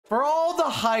For all the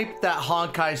hype that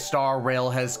Honkai Star Rail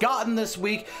has gotten this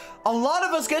week, a lot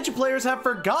of us Genshin players have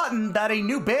forgotten that a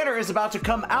new banner is about to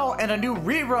come out and a new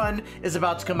rerun is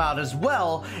about to come out as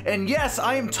well. And yes,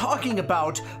 I am talking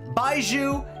about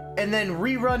Baizhu, and then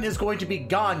rerun is going to be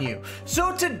Ganyu.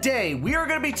 So today we are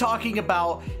going to be talking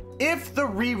about if the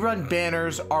rerun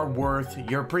banners are worth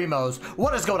your primos.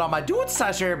 What is going on, my dudes?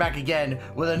 Natasha here, back again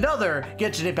with another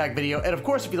Genshin Impact video. And of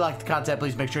course, if you like the content,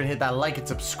 please make sure to hit that like and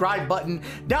subscribe button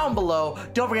down below.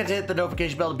 Don't forget to hit the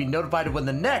notification bell to be notified when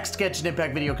the next Genshin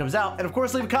Impact video comes out. And of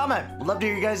course, leave a comment. We'd love to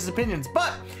hear your guys' opinions.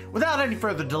 But without any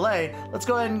further delay, let's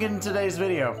go ahead and get into today's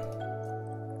video.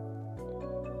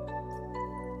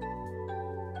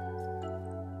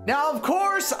 Now, of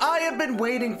course, I have been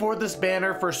waiting for this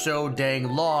banner for so dang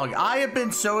long. I have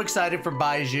been so excited for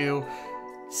Baizhu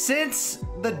since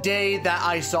the day that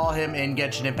I saw him in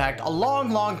Genshin Impact a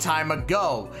long time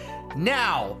ago.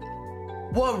 Now,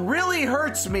 what really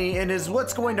hurts me and is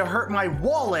what's going to hurt my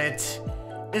wallet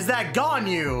is that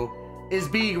Ganyu is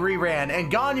being reran.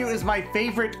 And Ganyu is my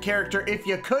favorite character, if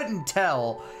you couldn't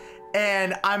tell.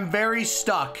 And I'm very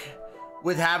stuck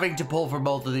with having to pull for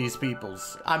both of these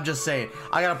peoples. I'm just saying.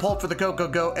 I gotta pull for the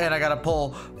CocoGoat and I gotta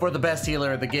pull for the best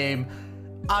healer in the game.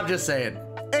 I'm just saying.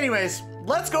 Anyways,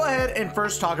 let's go ahead and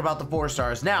first talk about the 4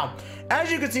 stars. Now,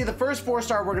 as you can see, the first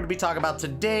 4-star we're gonna be talking about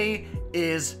today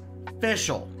is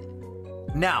Fischl.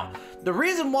 Now, the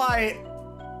reason why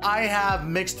I have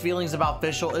mixed feelings about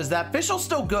Fischl is that Fischl's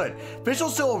still good.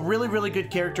 Fischl's still a really good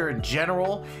character in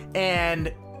general.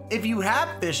 And if you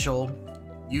have Fischl,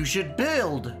 you should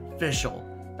build Fischl.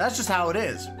 That's just how it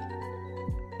is.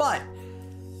 But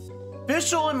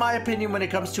Fischl, in my opinion, when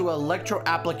it comes to electro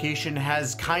application,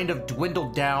 has kind of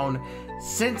dwindled down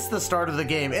since the start of the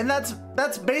game. And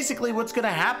that's basically what's gonna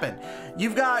happen.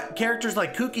 You've got characters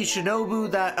like Qingque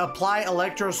Shinobu that apply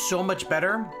electro so much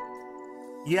better.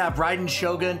 You have Raiden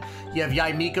Shogun, you have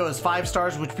Himeko as 5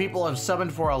 stars, which people have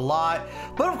summoned for a lot.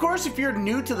 But of course, if you're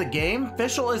new to the game,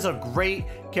 Fischl is a great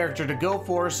character to go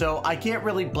for, so I can't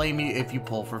really blame you if you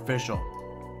pull for Fischl.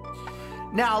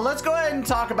 Now, let's go ahead and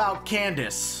talk about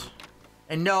Candace.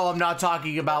 And no, I'm not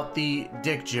talking about the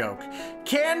dick joke.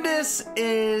 Candace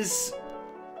is,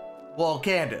 well,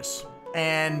 Candace.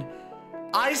 And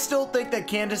I still think that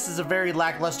Candace is a very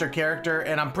lackluster character,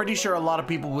 and I'm pretty sure a lot of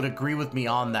people would agree with me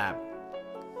on that.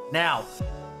 Now,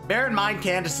 bear in mind,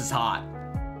 Candace is hot.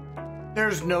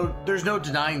 There's no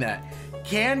denying that.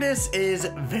 Candace is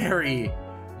very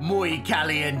muy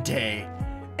caliente.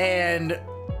 And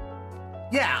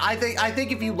yeah, I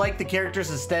think if you like the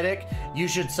character's aesthetic, you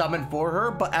should summon for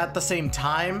her. But at the same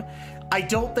time, I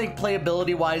don't think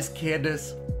playability-wise,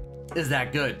 Candace is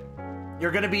that good.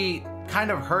 You're gonna be kind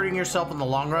of hurting yourself in the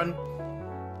long run,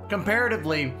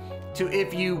 comparatively to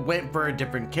if you went for a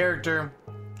different character.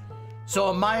 So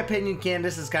in my opinion,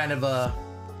 Candace is kind of a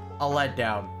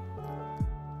letdown.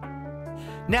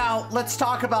 Now, let's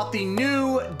talk about the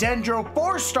new Dendro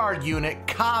 4-star unit,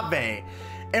 Kaveh.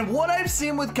 And what I've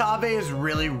seen with Kaveh is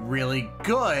really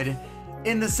good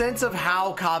in the sense of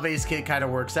how Kaveh's kit kind of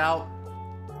works out.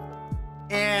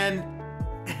 And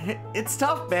it's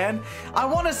tough, man. I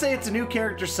want to say it's a new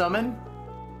character summon,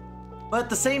 but at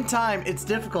the same time, it's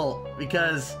difficult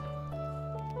because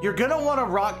you're going to want to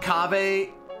rock Kaveh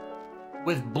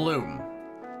with Bloom,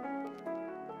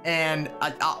 and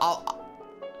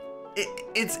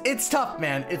it's tough,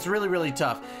 man. It's really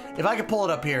tough. If I could pull it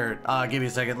up here, give me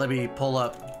a second. Let me pull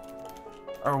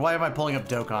up, or why am I pulling up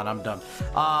Dokkan? I'm dumb.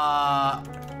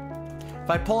 If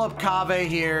I pull up Kaveh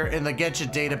here in the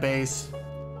Genshin database,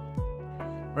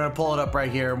 we're gonna pull it up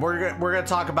right here. We're gonna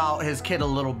talk about his kit a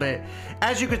little bit.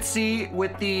 As you can see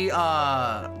with the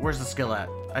where's the skill at?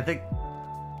 I think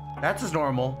that's his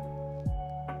normal.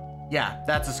 Yeah,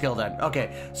 that's a skill then.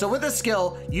 Okay, so with this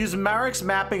skill, use Marek's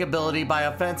mapping ability by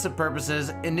offensive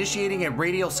purposes, initiating a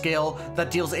radial scale that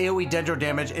deals AoE Dendro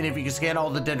damage, and if you can scan all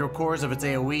the Dendro cores of its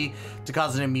AoE to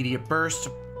cause an immediate burst.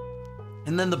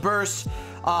 And then the burst,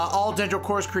 all Dendro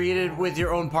cores created with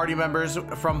your own party members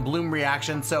from Bloom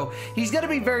reaction. So he's gonna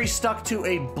be very stuck to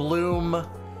a Bloom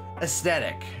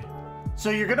aesthetic. So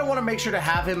you're gonna want to make sure to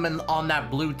have him on that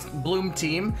Bloom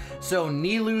team. So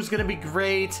Nilou's gonna be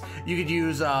great. You could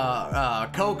use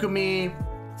Kokomi.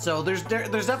 So there's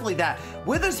definitely that.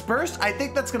 With this burst, I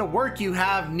think that's gonna work. You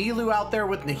have Nilou out there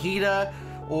with Nahida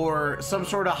or some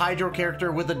sort of Hydro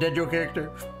character with a Dendro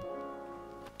character.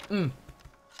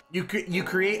 You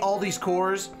create all these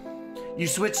cores. You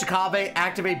switch to Kaveh,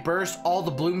 activate burst, all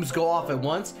the blooms go off at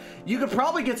once. You could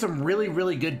probably get some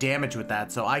really good damage with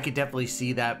that, so I could definitely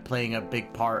see that playing a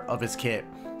big part of his kit.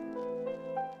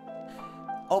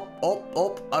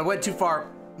 Oh, I went too far.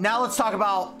 Now let's talk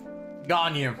about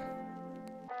Ganyu.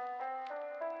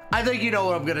 I think you know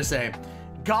what I'm gonna say.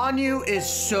 Ganyu is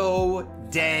so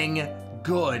dang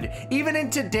good, even in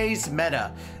today's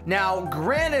meta. Now,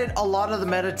 granted, a lot of the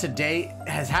meta today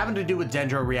has having to do with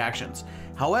dendro reactions.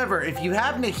 However, if you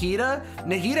have Nahida,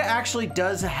 Nahida actually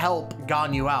does help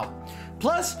Ganyu out.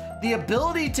 Plus, the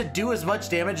ability to do as much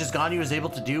damage as Ganyu is able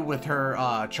to do with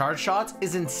her charge shots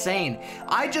is insane.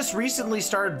 I just recently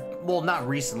started, well, not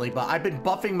recently, but I've been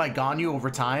buffing my Ganyu over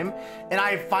time, and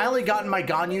I've finally gotten my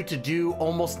Ganyu to do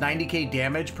almost 90k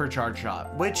damage per charge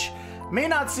shot, which may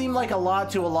not seem like a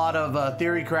lot to a lot of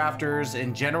theory crafters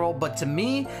in general, but to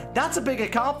me, that's a big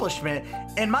accomplishment,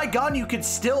 and my Ganyu could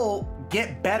still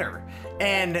get better.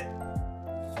 And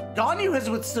Ganyu has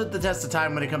withstood the test of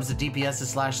time when it comes to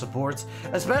DPS / supports,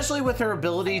 especially with her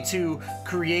ability to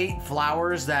create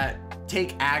flowers that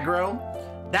take aggro.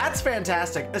 That's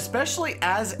fantastic, especially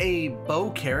as a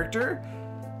bow character.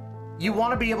 You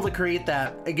want to be able to create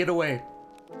that and get away.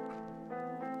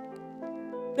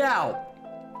 Now,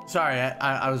 sorry,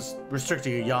 I was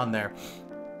restricting a yawn there.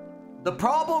 The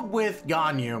problem with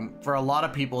Ganyu for a lot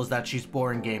of people is that she's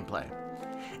boring gameplay.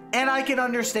 And I can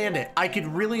understand it. I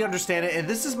can really understand it. And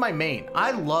this is my main.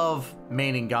 I love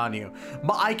maining Ganyu.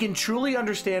 But I can truly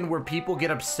understand where people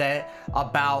get upset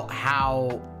about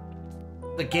how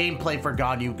the gameplay for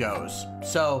Ganyu goes.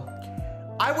 So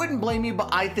I wouldn't blame you, but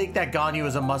I think that Ganyu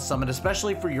is a must summon,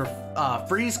 especially for your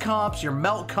freeze comps, your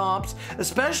melt comps,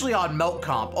 especially on melt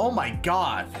comp. Oh my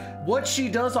god. What she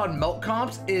does on melt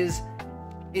comps is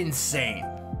insane.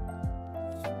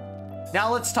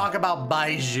 Now let's talk about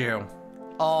Baizhu.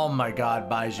 Oh my god,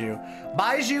 Baizhu.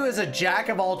 Baizhu is a jack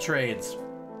of all trades.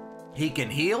 He can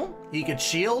heal, he can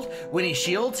shield. When he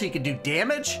shields, he can do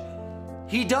damage.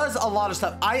 He does a lot of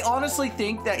stuff. I honestly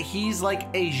think that he's like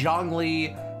a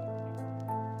Zhongli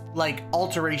like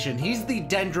alteration. He's the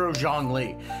Dendro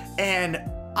Zhongli. And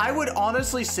I would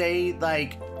honestly say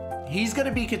like he's gonna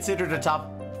be considered a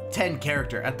top 10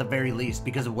 character at the very least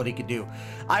because of what he could do.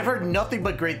 I've heard nothing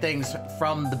but great things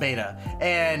from the beta,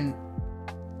 and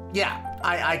yeah,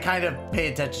 I kind of pay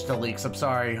attention to leaks. I'm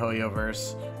sorry,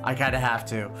 Hoyoverse. I kind of have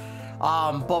to.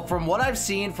 But from what I've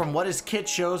seen, from what his kit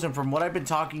shows, and from what I've been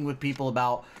talking with people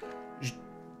about,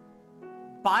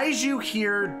 Baizhu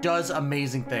here does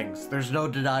amazing things. There's no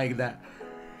denying that.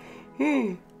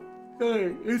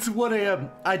 It's 1 a.m.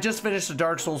 I just finished the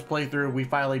Dark Souls playthrough. We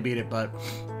finally beat it, but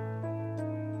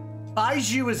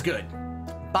Baizhu is good.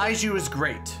 Baizhu is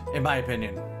great, in my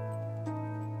opinion.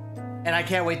 And I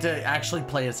can't wait to actually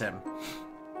play as him.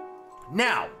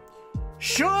 Now,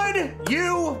 should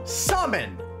you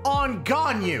summon on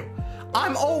Ganyu?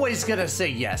 I'm always gonna say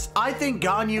yes. I think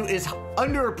Ganyu is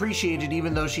underappreciated,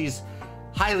 even though she's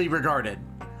highly regarded.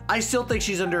 I still think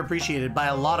she's underappreciated by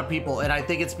a lot of people, and I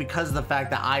think it's because of the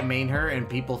fact that I main her and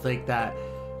people think that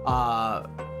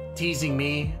teasing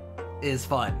me is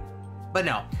fun. But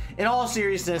no, in all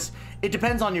seriousness, it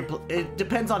depends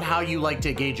on how you like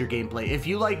to gauge your gameplay. If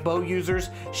you like bow users,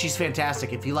 she's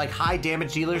fantastic. If you like high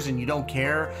damage dealers and you don't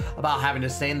care about having to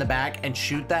stay in the back and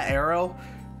shoot that arrow,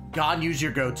 Ganyu's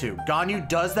your go-to. Ganyu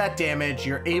does that damage.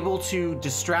 You're able to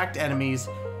distract enemies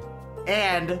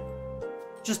and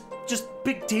just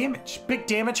big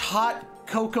damage, hot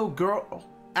Coco girl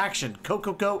action.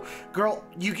 CocoGoat girl,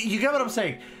 you get what I'm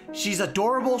saying. She's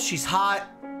adorable, she's hot,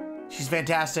 she's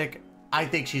fantastic. I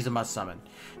think she's a must summon.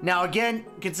 Now again,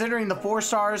 considering the 4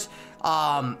 stars,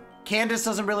 Candace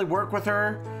doesn't really work with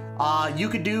her. You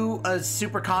could do a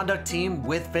super conduct team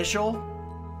with Fischl.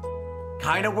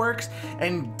 Kind of works.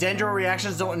 And Dendro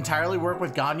reactions don't entirely work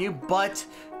with Ganyu, but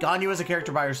Ganyu as a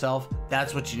character by herself,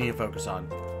 that's what you need to focus on.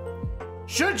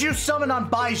 Should you summon on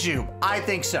Baizhu? I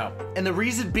think so. And the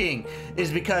reason being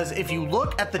is because if you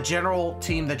look at the general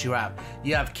team that you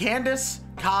have Candace,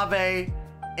 Kaveh,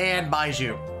 and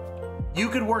Baizhu. You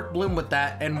could work Bloom with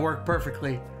that and work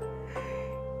perfectly.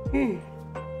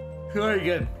 Very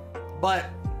good. But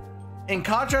in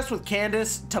contrast with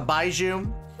Candace to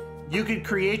Baizhu, you could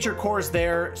create your cores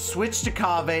there, switch to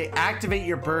Kaveh, activate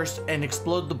your burst, and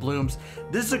explode the blooms.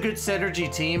 This is a good synergy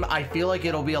team. I feel like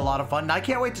it'll be a lot of fun. And I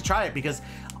can't wait to try it because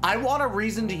I want a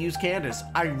reason to use Candace.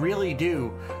 I really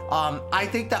do. I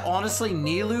think that honestly,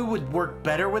 Nilou would work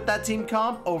better with that team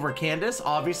comp over Candace,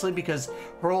 obviously because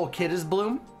her whole kit is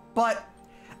Bloom. But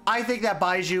I think that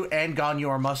Baizhu and Ganyu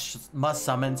are must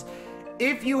summons.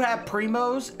 If you have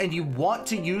primos and you want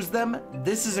to use them,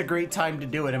 this is a great time to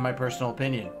do it, in my personal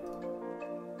opinion.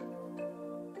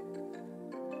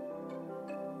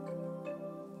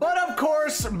 But of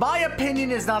course, my opinion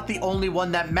is not the only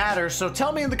one that matters, so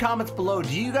tell me in the comments below,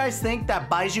 do you guys think that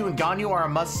Baizhu and Ganyu are a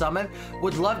must summon?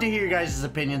 Would love to hear your guys'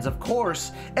 opinions, of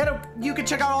course. And you can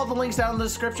check out all the links down in the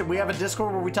description. We have a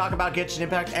Discord where we talk about Genshin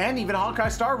Impact and even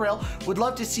Honkai Star Rail. Would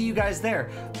love to see you guys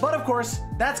there. But of course,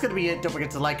 that's gonna be it. Don't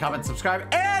forget to like, comment, subscribe,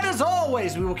 and as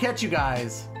always, we will catch you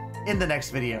guys in the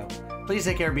next video. Please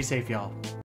take care and be safe, y'all.